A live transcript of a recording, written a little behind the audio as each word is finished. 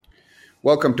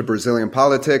Welcome to Brazilian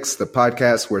Politics, the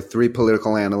podcast where three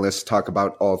political analysts talk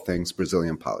about all things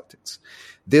Brazilian politics.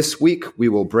 This week, we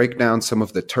will break down some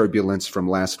of the turbulence from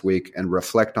last week and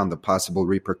reflect on the possible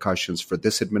repercussions for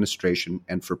this administration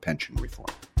and for pension reform.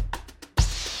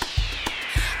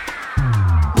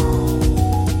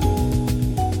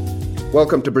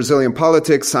 Welcome to Brazilian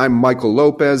Politics. I'm Michael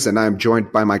Lopez, and I'm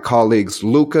joined by my colleagues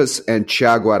Lucas and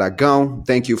Thiago Aragão.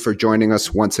 Thank you for joining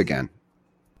us once again.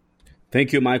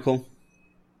 Thank you, Michael.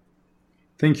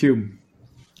 Thank you.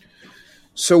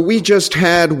 So we just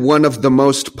had one of the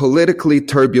most politically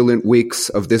turbulent weeks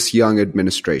of this young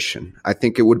administration. I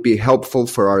think it would be helpful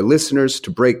for our listeners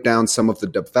to break down some of the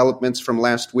developments from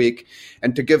last week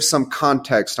and to give some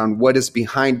context on what is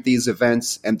behind these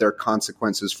events and their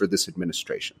consequences for this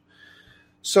administration.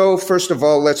 So first of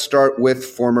all, let's start with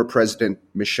former President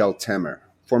Michel Temer.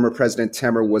 Former President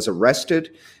Temer was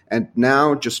arrested, and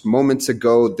now, just moments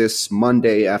ago, this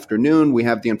Monday afternoon, we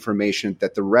have the information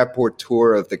that the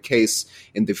rapporteur of the case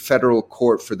in the federal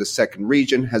court for the second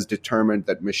region has determined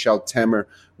that Michel Temer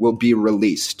will be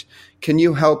released. Can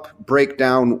you help break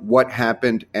down what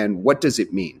happened and what does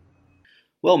it mean?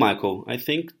 Well, Michael, I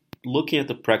think looking at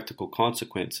the practical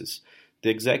consequences, the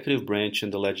executive branch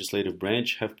and the legislative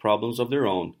branch have problems of their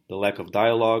own. The lack of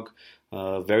dialogue,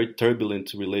 very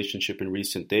turbulent relationship in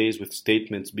recent days with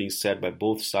statements being said by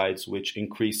both sides which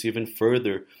increase even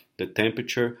further the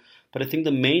temperature. But I think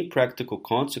the main practical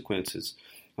consequences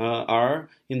are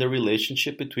in the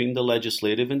relationship between the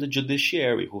legislative and the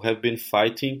judiciary, who have been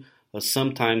fighting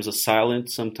sometimes a silent,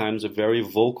 sometimes a very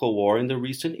vocal war in the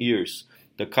recent years.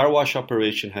 The car wash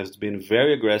operation has been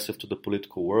very aggressive to the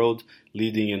political world,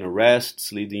 leading in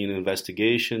arrests, leading in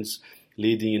investigations,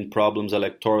 leading in problems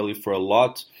electorally for a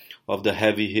lot of the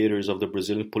heavy hitters of the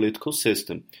Brazilian political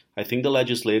system. I think the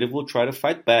legislative will try to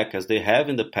fight back as they have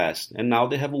in the past, and now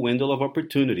they have a window of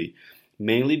opportunity,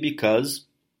 mainly because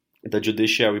the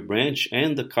judiciary branch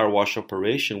and the car wash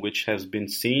operation, which has been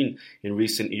seen in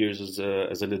recent years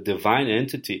as a divine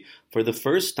entity, for the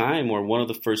first time, or one of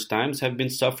the first times, have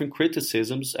been suffering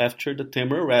criticisms after the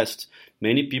Temer arrest.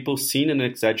 Many people seen an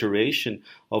exaggeration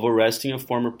of arresting a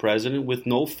former president with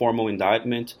no formal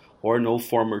indictment or no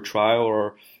formal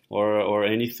trial or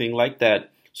anything like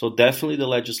that. So definitely the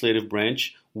legislative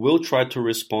branch will try to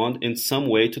respond in some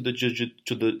way to the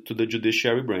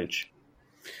judiciary branch.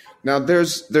 Now,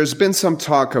 there's been some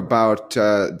talk about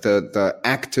the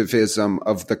activism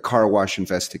of the car wash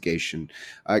investigation.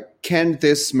 Can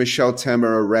this Michel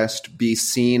Temer arrest be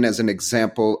seen as an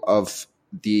example of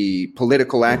the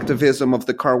political activism of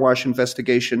the car wash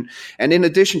investigation? And in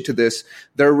addition to this,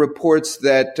 there are reports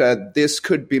that this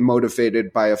could be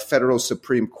motivated by a federal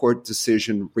Supreme Court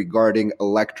decision regarding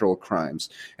electoral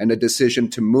crimes and a decision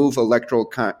to move electoral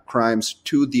crimes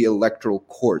to the electoral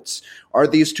courts. Are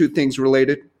these two things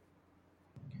related?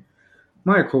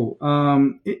 Michael,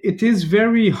 it is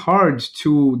very hard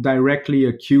to directly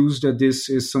accuse that this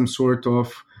is some sort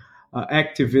of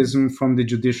activism from the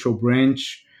judicial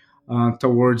branch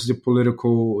towards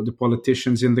the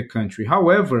politicians in the country.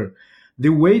 However, the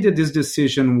way that this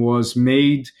decision was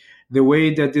made, the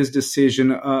way that this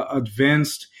decision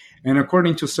advanced, and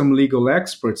according to some legal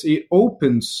experts, it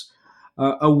opens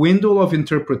a window of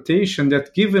interpretation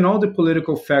that, given all the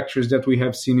political factors that we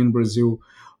have seen in Brazil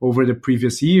over the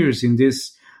previous years, in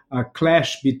this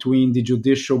clash between the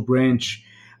judicial branch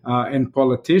and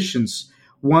politicians,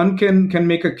 one can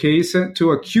make a case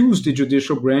to accuse the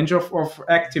judicial branch of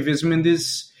activism in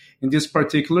this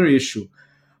particular issue.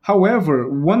 However,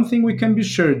 one thing we can be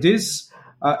sure, this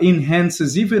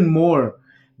enhances even more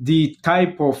the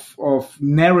type of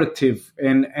narrative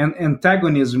and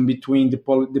antagonism between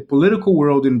the political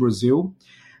world in Brazil,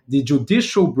 the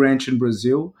judicial branch in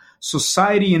Brazil,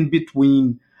 society in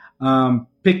between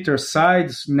pick their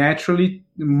sides naturally,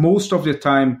 most of the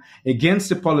time against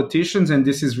the politicians, and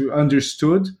this is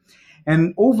understood.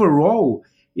 And overall,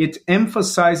 it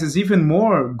emphasizes even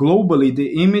more globally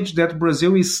the image that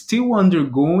Brazil is still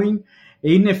undergoing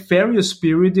a nefarious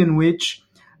period in which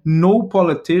no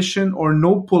politician or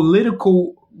no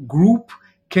political group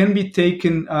can be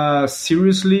taken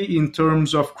seriously in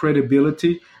terms of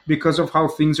credibility because of how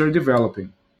things are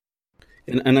developing.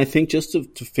 And I think just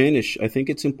to finish, I think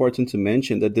it's important to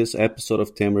mention that this episode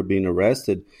of Temer being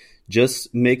arrested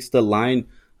just makes the line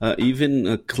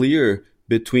even clearer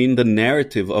between the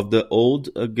narrative of the old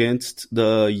against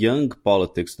the young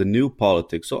politics, the new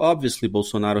politics. So obviously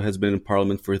Bolsonaro has been in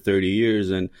parliament for 30 years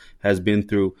and has been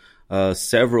through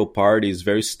several parties,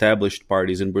 very established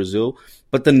parties in Brazil.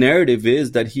 But the narrative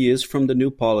is that he is from the new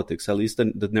politics, at least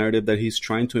the narrative that he's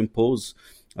trying to impose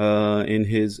in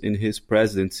his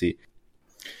presidency.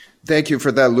 Thank you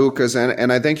for that, Lucas.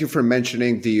 And I thank you for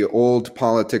mentioning the old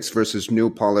politics versus new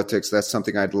politics. That's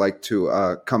something I'd like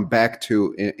to come back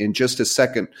to in just a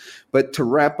second. But to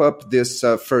wrap up this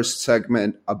first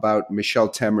segment about Michel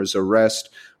Temer's arrest,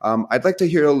 I'd like to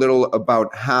hear a little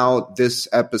about how this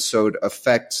episode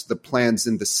affects the plans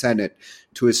in the Senate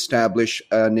to establish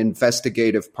an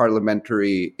investigative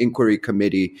parliamentary inquiry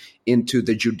committee into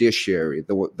the judiciary,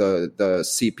 the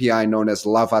CPI known as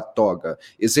Lava Toga.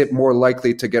 Is it more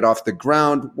likely to get off the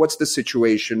ground? What's the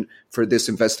situation for this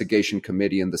investigation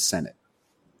committee in the Senate?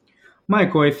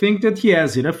 Michael, I think that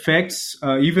yes, it affects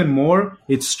even more.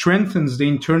 It strengthens the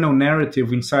internal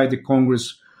narrative inside the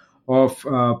Congress of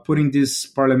putting this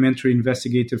parliamentary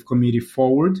investigative committee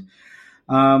forward.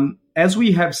 As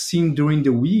we have seen during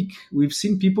the week, we've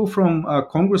seen people from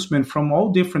congressmen from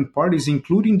all different parties,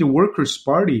 including the Workers'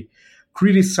 Party,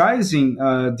 criticizing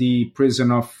the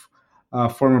prison of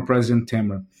former President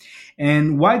Temer.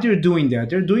 And why they're doing that?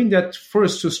 They're doing that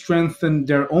first to strengthen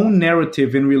their own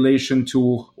narrative in relation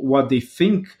to what they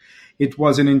think it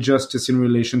was an injustice in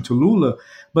relation to Lula,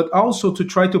 but also to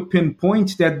try to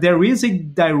pinpoint that there is a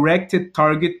directed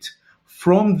target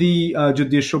from the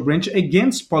judicial branch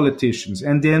against politicians.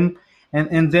 And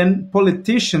then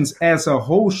politicians as a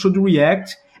whole should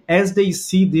react as they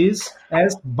see this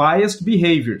as biased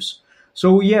behaviors.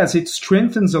 So yes, it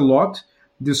strengthens a lot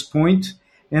this point.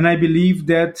 And I believe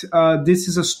that this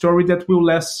is a story that will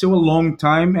last still a long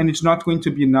time, and it's not going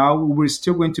to be now. We're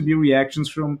still going to be reactions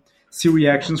from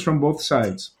both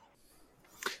sides.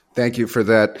 Thank you for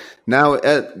that. Now,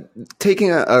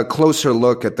 taking a closer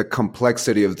look at the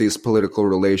complexity of these political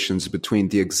relations between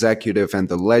the executive and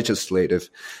the legislative,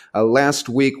 last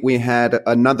week we had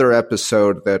another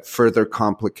episode that further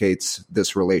complicates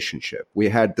this relationship. We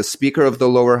had the Speaker of the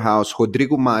lower house,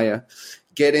 Rodrigo Maia,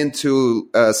 get into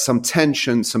some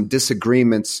tension, some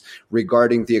disagreements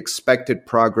regarding the expected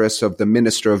progress of the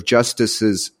Minister of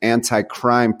Justice's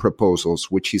anti-crime proposals,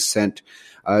 which he sent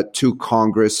to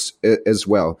Congress as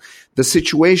well. The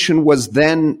situation was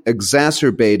then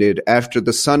exacerbated after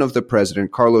the son of the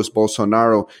president, Carlos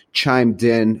Bolsonaro, chimed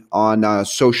in on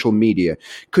social media.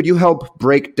 Could you help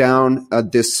break down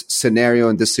this scenario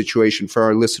and this situation for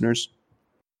our listeners?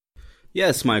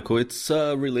 Yes, Michael, it's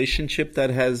a relationship that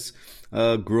has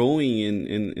growing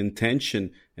in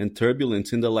tension and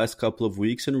turbulence in the last couple of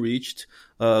weeks and reached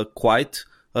quite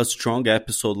a strong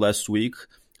episode last week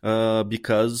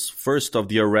because first of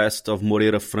the arrest of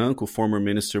Moreira Franco, former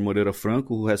Minister Moreira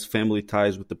Franco, who has family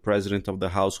ties with the President of the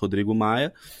House, Rodrigo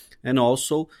Maia, and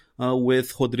also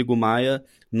with Rodrigo Maia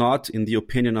not, in the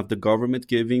opinion of the government,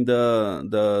 giving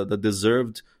the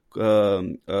deserved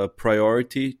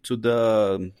priority to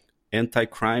the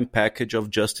anti-crime package of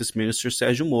Justice Minister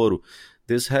Sérgio Moro.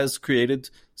 This has created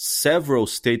several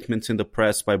statements in the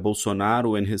press by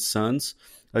Bolsonaro and his sons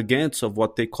against of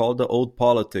what they call the old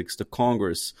politics, the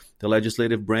Congress, the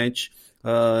legislative branch,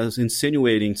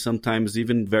 insinuating, sometimes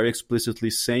even very explicitly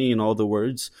saying in all the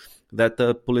words, that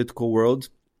the political world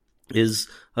is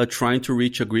trying to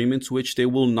reach agreements which they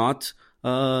will not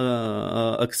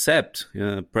accept.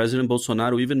 President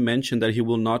Bolsonaro even mentioned that he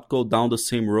will not go down the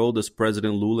same road as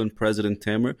President Lula and President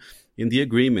Temer in the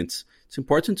agreements. It's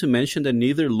important to mention that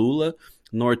neither Lula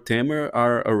nor Temer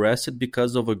are arrested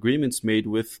because of agreements made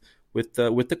with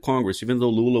the Congress. Even though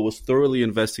Lula was thoroughly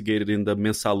investigated in the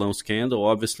Mensalão scandal,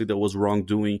 obviously there was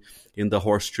wrongdoing in the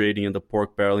horse trading and the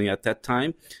pork barreling at that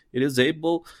time. It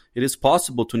is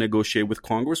possible to negotiate with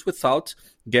Congress without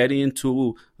getting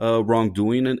into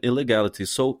wrongdoing and illegality.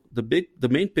 So the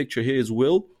main picture here is,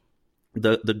 will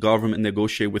the government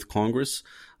negotiate with Congress,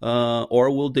 or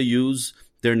will they use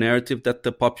their narrative that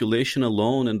the population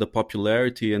alone and the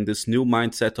popularity and this new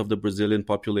mindset of the Brazilian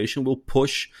population will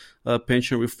push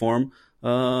pension reform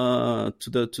to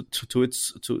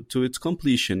its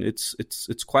completion?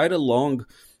 It's quite a long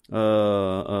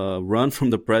run from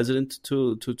the president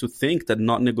to think that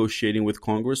not negotiating with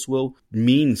Congress will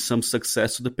mean some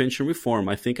success to the pension reform.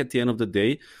 I think at the end of the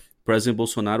day, President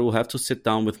Bolsonaro will have to sit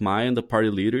down with Maia and the party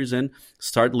leaders and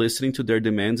start listening to their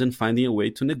demands and finding a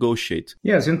way to negotiate.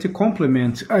 Yes, and to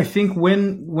complement, I think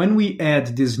when we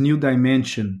add this new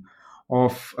dimension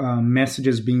of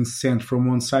messages being sent from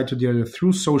one side to the other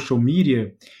through social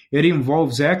media, it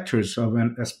involves actors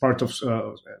as part of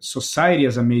society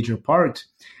as a major part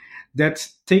that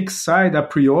take side a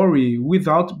priori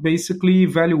without basically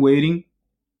evaluating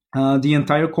the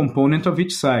entire component of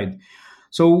each side.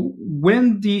 So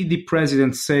when the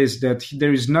president says that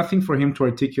there is nothing for him to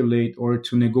articulate or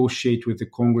to negotiate with the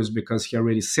Congress because he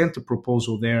already sent a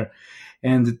proposal there,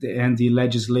 and the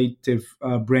legislative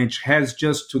branch has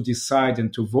just to decide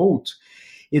and to vote,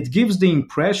 it gives the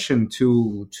impression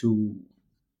to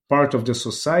part of the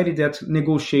society that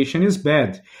negotiation is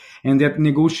bad and that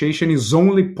negotiation is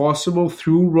only possible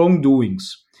through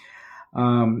wrongdoings.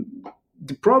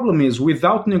 The problem is,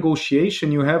 without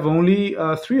negotiation, you have only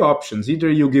three options. Either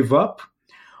you give up,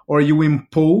 or you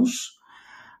impose,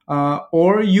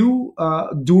 or you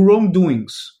do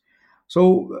wrongdoings.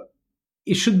 So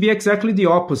it should be exactly the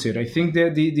opposite. I think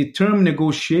that the term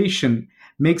negotiation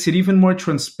makes it even more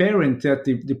transparent that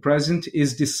the president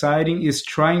is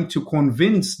trying to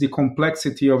convince the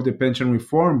complexity of the pension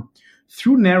reform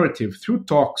through narrative, through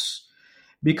talks.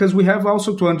 Because we have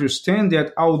also to understand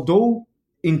that although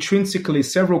intrinsically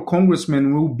several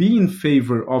congressmen will be in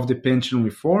favor of the pension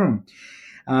reform,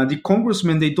 the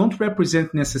congressmen, they don't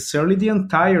represent necessarily the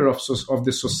entire of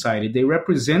the society. They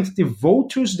represent the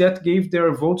voters that gave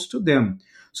their votes to them.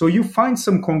 So you find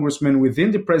some congressmen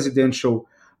within the presidential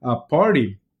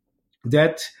party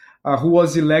that who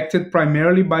was elected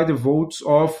primarily by the votes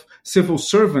of civil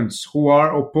servants who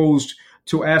are opposed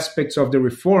to aspects of the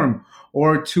reform,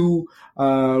 or to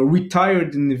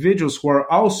retired individuals who are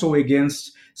also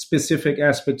against specific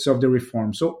aspects of the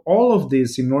reform. So all of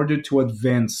this, in order to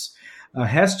advance,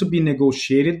 has to be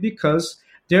negotiated, because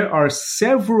there are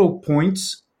several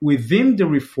points within the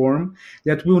reform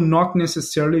that will not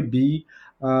necessarily be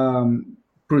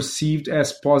perceived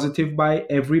as positive by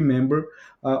every member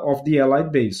of the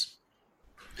allied base.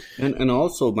 And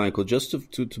also, Michael, just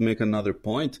to make another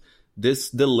point, this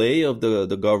delay of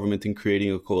the government in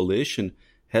creating a coalition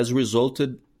has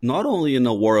resulted not only in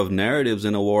a war of narratives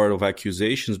and a war of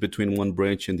accusations between one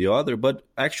branch and the other, but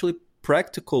actually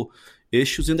practical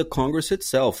issues in the Congress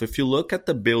itself. If you look at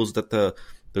the bills that the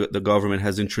government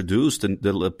has introduced and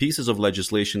the pieces of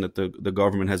legislation that the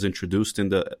government has introduced in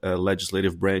the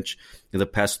legislative branch in the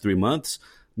past 3 months,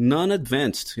 none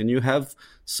advanced. And you have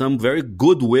some very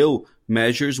goodwill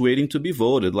measures waiting to be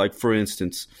voted. Like, for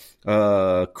instance,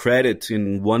 credit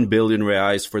in 1 billion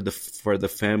reais for the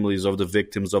families of the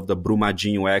victims of the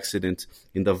Brumadinho accident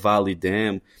in the Vale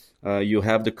Dam. You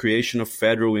have the creation of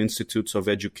federal institutes of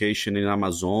education in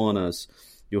Amazonas.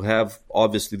 You have,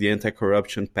 obviously, the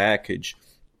anti-corruption package.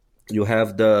 You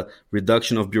have the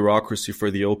reduction of bureaucracy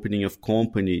for the opening of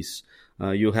companies.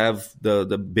 You have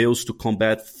the bills to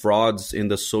combat frauds in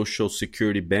the social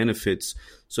security benefits.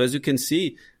 So as you can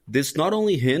see, this not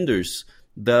only hinders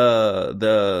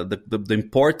the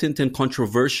important and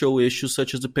controversial issues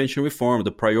such as the pension reform,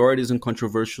 the priorities and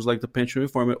controversials like the pension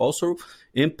reform, it also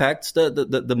impacts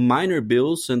the minor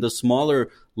bills and the smaller,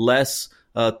 less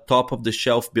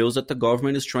top-of-the-shelf bills that the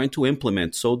government is trying to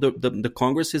implement. So the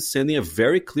Congress is sending a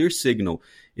very clear signal.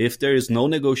 If there is no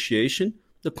negotiation,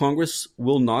 the Congress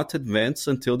will not advance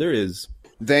until there is.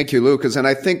 Thank you, Lucas. And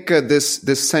I think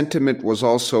this sentiment was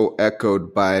also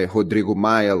echoed by Rodrigo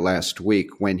Maia last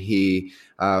week when he,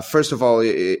 first of all,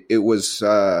 it was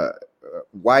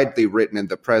widely written in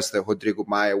the press that Rodrigo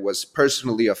Maia was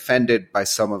personally offended by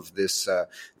some of this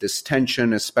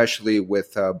tension, especially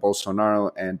with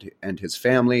Bolsonaro and his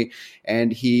family.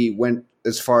 And he went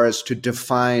as far as to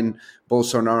define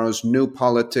Bolsonaro's new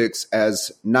politics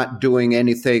as not doing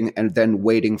anything and then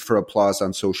waiting for applause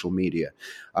on social media.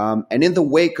 And in the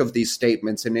wake of these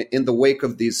statements and in the wake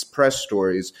of these press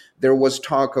stories, there was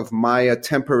talk of Maia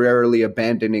temporarily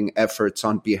abandoning efforts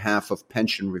on behalf of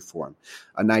pension reform,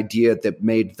 an idea that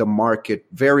made the market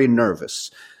very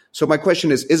nervous. So my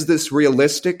question is this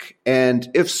realistic? And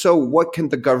if so, what can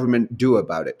the government do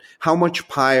about it? How much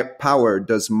power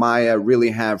does Maia really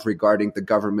have regarding the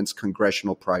government's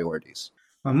congressional priorities?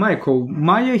 Michael,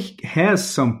 Maia has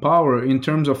some power in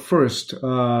terms of, first,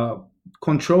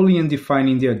 controlling and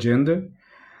defining the agenda,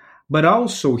 but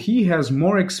also he has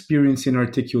more experience in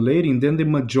articulating than the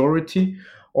majority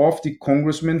of the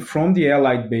congressmen from the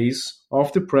allied base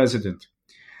of the president.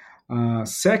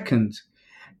 Second,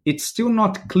 it's still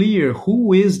not clear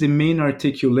who is the main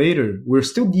articulator. We're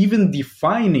still even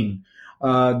defining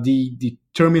the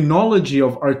terminology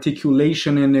of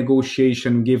articulation and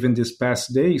negotiation given these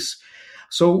past days.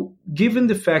 So given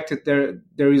the fact that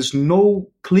there is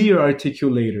no clear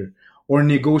articulator or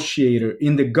negotiator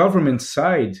in the government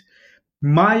side,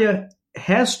 Maia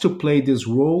has to play this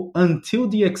role until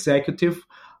the executive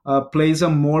plays a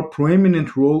more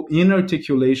prominent role in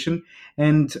articulation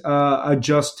and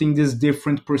adjusting these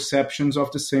different perceptions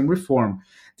of the same reform.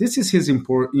 This is his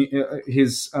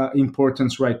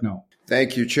importance right now.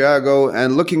 Thank you, Thiago.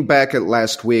 And looking back at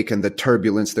last week and the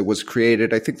turbulence that was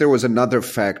created, I think there was another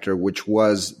factor, which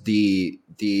was the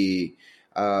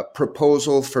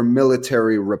proposal for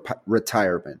military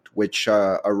retirement, which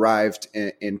arrived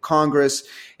in Congress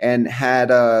and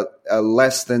had a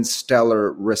less than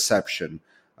stellar reception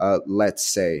let's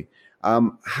say.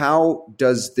 How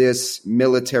does this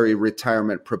military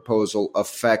retirement proposal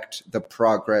affect the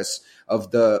progress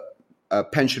of the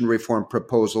pension reform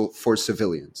proposal for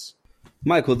civilians?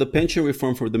 Michael, the pension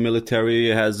reform for the military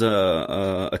has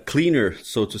a cleaner,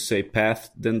 so to say,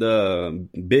 path than the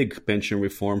big pension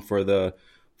reform for the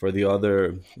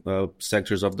other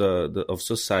sectors of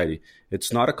society.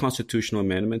 It's not a constitutional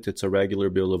amendment; it's a regular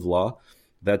bill of law.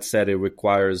 That said, it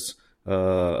requires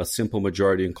a simple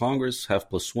majority in Congress, half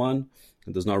plus one.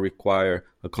 It does not require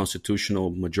a constitutional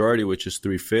majority, which is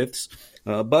 3/5.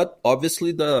 But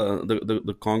obviously,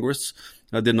 the Congress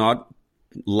did not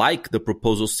like the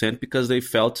proposal sent because they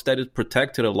felt that it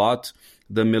protected a lot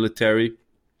the militaries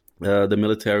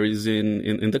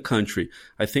in the country.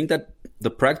 I think that the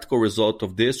practical result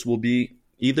of this will be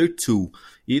either two.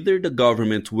 Either the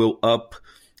government will up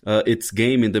its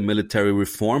game in the military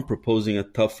reform, proposing a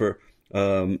tougher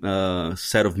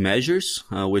set of measures,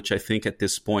 which I think at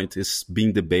this point is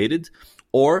being debated,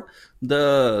 or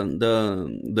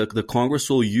the Congress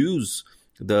will use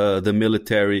the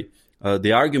military.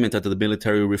 The argument that the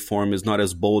military reform is not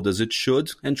as bold as it should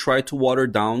and try to water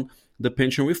down the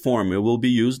pension reform. It will be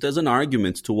used as an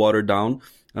argument to water down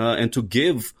and to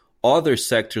give other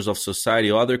sectors of society,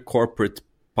 other corporate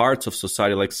parts of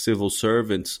society like civil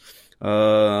servants,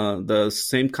 the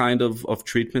same kind of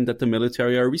treatment that the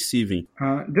military are receiving.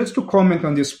 Just to comment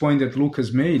on this point that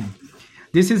Lucas made,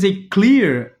 this is a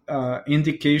clear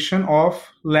indication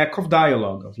of lack of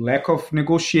dialogue, of lack of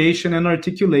negotiation and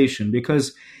articulation,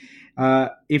 because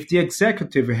if the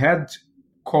executive had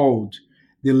called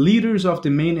the leaders of the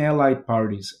main allied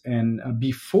parties and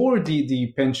before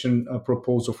the pension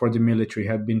proposal for the military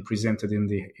had been presented in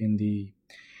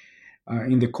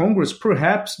the Congress,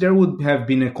 perhaps there would have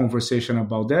been a conversation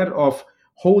about that, of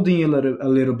holding a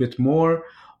little bit more,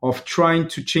 of trying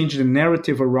to change the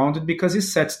narrative around it, because it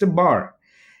sets the bar.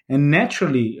 And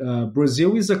naturally,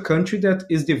 Brazil is a country that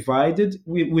is divided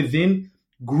within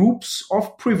groups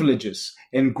of privileges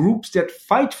and groups that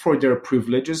fight for their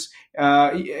privileges,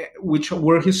 which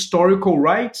were historical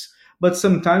rights, but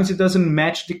sometimes it doesn't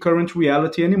match the current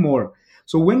reality anymore.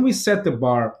 So when we set the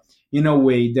bar in a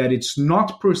way that it's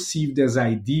not perceived as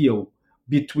ideal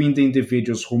between the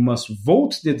individuals who must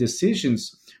vote the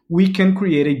decisions, we can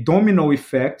create a domino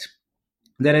effect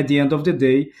that at the end of the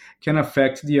day can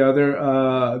affect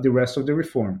the rest of the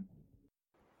reform.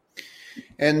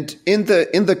 And in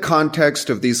the context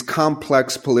of these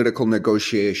complex political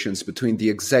negotiations between the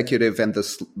executive and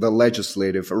the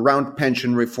legislative around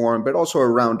pension reform, but also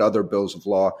around other bills of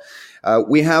law,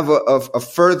 we have a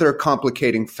further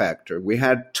complicating factor. We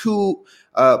had two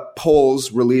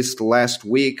polls released last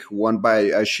week, one by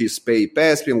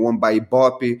XP and one by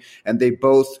Ibope, and they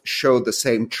both show the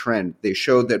same trend. They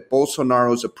show that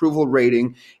Bolsonaro's approval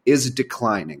rating is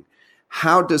declining.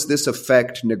 How does this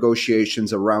affect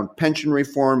negotiations around pension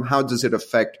reform? How does it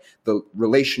affect the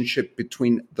relationship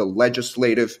between the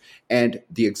legislative and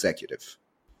the executive?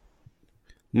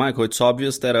 Michael, it's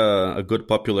obvious that a good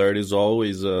popularity is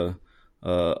always a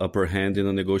upper hand in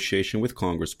a negotiation with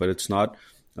Congress, but it's not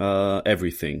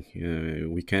everything.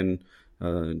 We can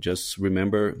just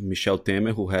remember Michel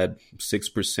Temer, who had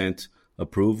 6%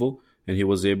 approval, and he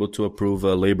was able to approve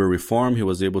labor reform. He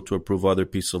was able to approve other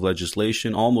pieces of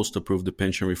legislation, almost approved the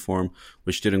pension reform,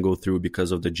 which didn't go through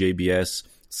because of the JBS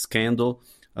scandal.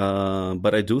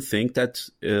 But I do think that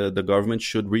the government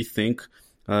should rethink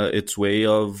its way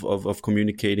of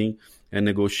communicating and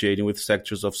negotiating with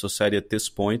sectors of society at this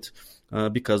point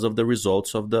because of the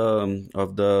results of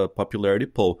the popularity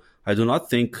poll. I do not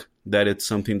think that it's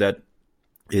something that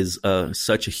is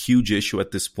such a huge issue at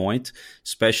this point,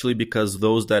 especially because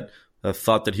those that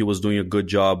thought that he was doing a good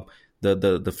job, the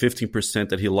 15%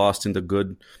 that he lost in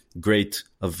the great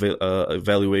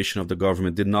evaluation of the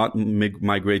government did not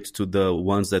migrate to the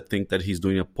ones that think that he's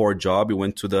doing a poor job. He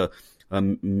went to the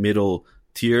middle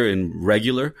tier and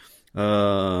regular.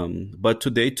 But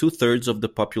today, 2/3 of the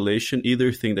population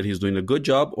either think that he's doing a good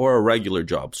job or a regular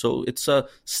job. So it's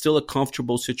still a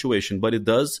comfortable situation, but it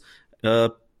does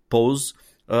pose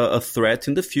a threat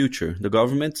in the future. The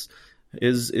government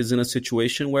is in a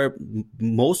situation where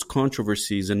most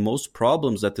controversies and most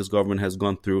problems that this government has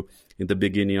gone through in the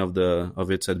beginning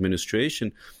of its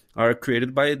administration are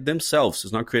created by themselves.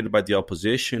 It's not created by the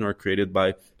opposition or created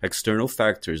by external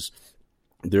factors.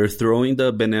 They're throwing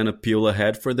the banana peel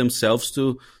ahead for themselves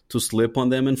to slip on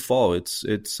them and fall.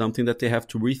 It's something that they have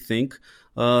to rethink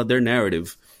their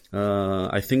narrative.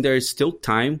 I think there is still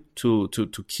time to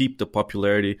keep the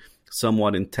popularity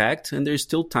somewhat intact, and there's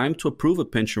still time to approve a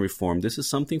pension reform. This is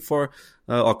something for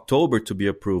October to be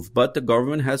approved, but the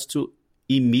government has to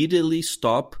immediately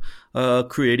stop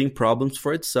creating problems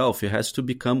for itself. It has to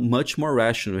become much more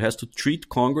rational. It has to treat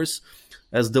Congress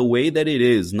as the way that it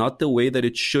is, not the way that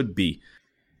it should be.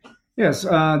 Yes,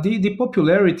 the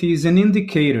popularity is an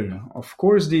indicator. Of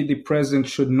course, the president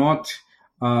should not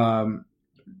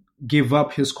give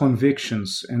up his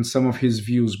convictions and some of his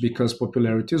views because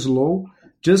popularity is low,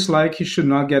 just like he should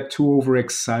not get too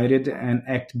overexcited and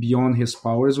act beyond his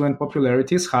powers when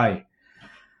popularity is high.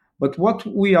 But what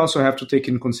we also have to take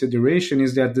in consideration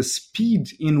is that the speed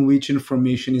in which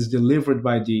information is delivered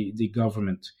by the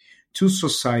government to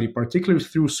society, particularly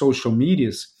through social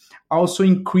medias, also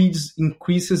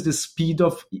increases the speed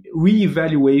of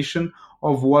reevaluation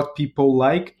of what people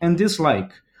like and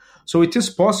dislike. So it is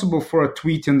possible for a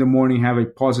tweet in the morning have a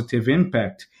positive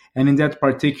impact, and in that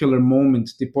particular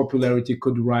moment, the popularity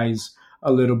could rise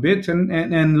a little bit,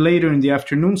 and later in the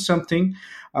afternoon, something,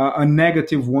 a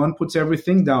negative one, puts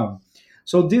everything down.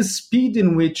 So this speed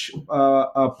in which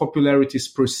popularity is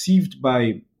perceived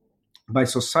by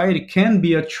society can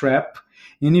be a trap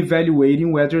in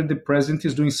evaluating whether the president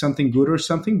is doing something good or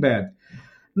something bad.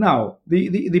 Now,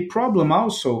 the problem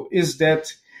also is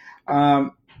that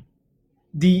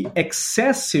the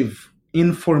excessive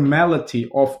informality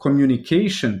of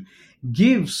communication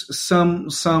gives some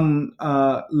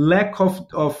lack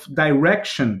of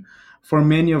direction for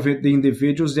many of the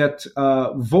individuals that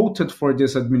voted for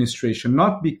this administration,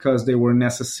 not because they were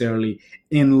necessarily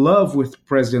in love with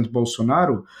President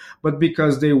Bolsonaro, but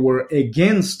because they were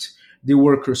against the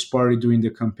Workers' Party during the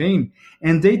campaign,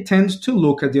 and they tend to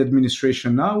look at the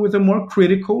administration now with a more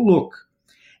critical look.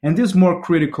 And this more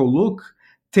critical look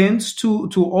tends to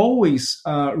always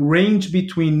range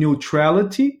between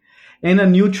neutrality and a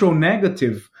neutral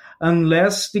negative,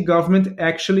 unless the government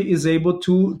actually is able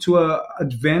to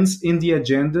advance in the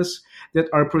agendas that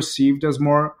are perceived as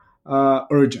more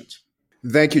urgent.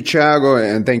 Thank you, Thiago,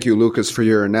 and thank you, Lucas, for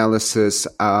your analysis.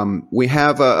 We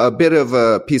have a bit of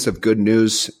a piece of good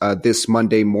news. This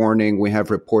Monday morning, we have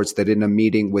reports that in a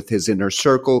meeting with his inner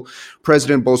circle,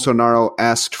 President Bolsonaro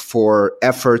asked for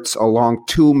efforts along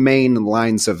two main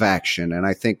lines of action. And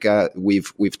I think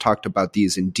we've talked about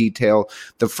these in detail.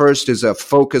 The first is a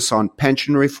focus on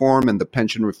pension reform and the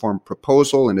pension reform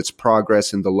proposal and its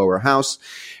progress in the lower house.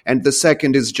 And the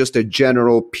second is just a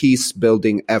general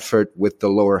peace-building effort with the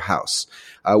lower house.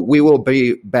 We will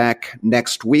be back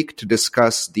next week to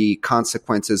discuss the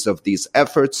consequences of these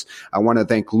efforts. I want to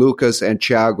thank Lucas and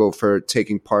Thiago for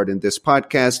taking part in this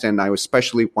podcast, and I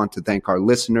especially want to thank our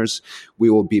listeners. We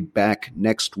will be back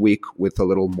next week with a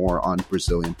little more on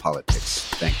Brazilian politics.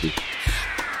 Thank you.